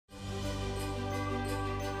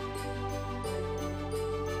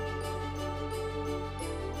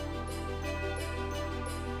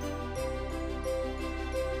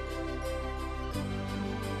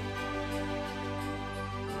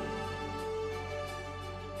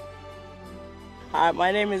Hi,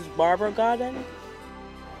 my name is Barbara Garden.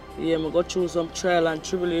 Yeah, I go through some trial and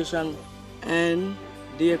tribulation, and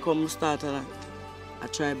there come start and I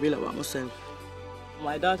try to build up myself.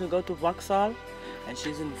 My daughter go to Vauxhall and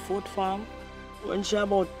she's in the food farm. When she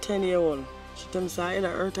about 10 years old, she tells me I had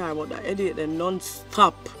her time, but the idiot they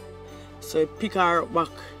non-stop. So I pick her up back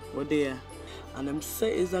over there. And them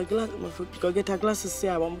say it's a glass, I go get her glasses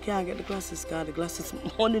here, but I can't get the glasses because the glasses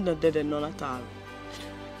money not dead and none at all.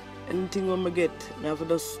 Anything when I get, I have to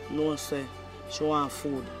just know say she want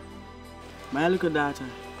food. My little daughter,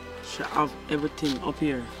 she have everything up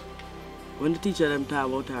here. When the teacher them talk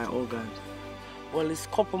about her, oh God. Well, it's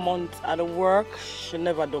couple months out of work, she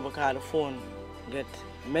never do because the phone get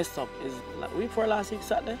messed up. It's like week for last week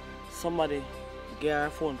Saturday, somebody get her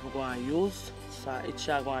phone to go and use, so it's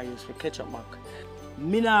she go and use for catch up back.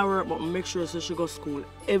 Me not work, but make sure so she go to school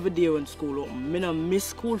every day when school open. Me not miss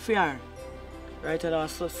school for her. Right now,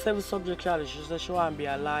 so 7 subject college. She said she want to be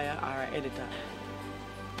a lawyer or an editor.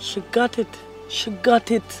 She got it. She got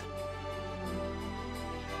it.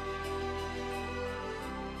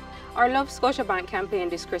 Our Love Scotiabank campaign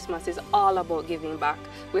this Christmas is all about giving back.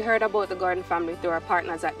 We heard about the Gordon family through our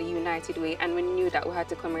partners at the United Way, and we knew that we had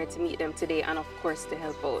to come here to meet them today and of course to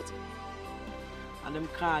help out. And them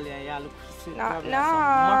call you, yeah, look, see, knock, some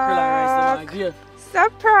mackerel and rice in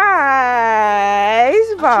surprise,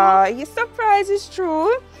 boy. Your surprise is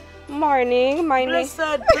true. Morning, my name.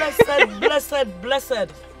 Blessed, blessed,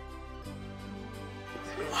 blessed.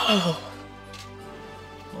 Oh,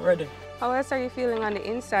 I'm ready. How else are you feeling on the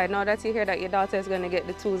inside now that you hear that your daughter is going to get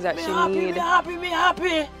the tools that she needs? Me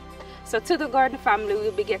happy. So to the Gordon family,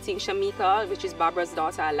 we'll be getting Shameeka, which is Barbara's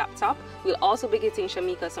daughter, a laptop. We'll also be getting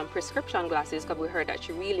Shameeka some prescription glasses because we heard that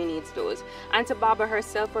she really needs those. And to Barbara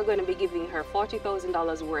herself, we're going to be giving her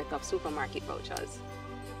 $40,000 worth of supermarket vouchers.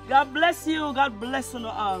 God bless you. God bless you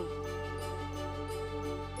all.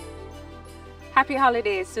 Happy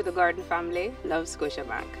holidays to the Gordon family. Love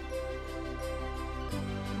Scotiabank.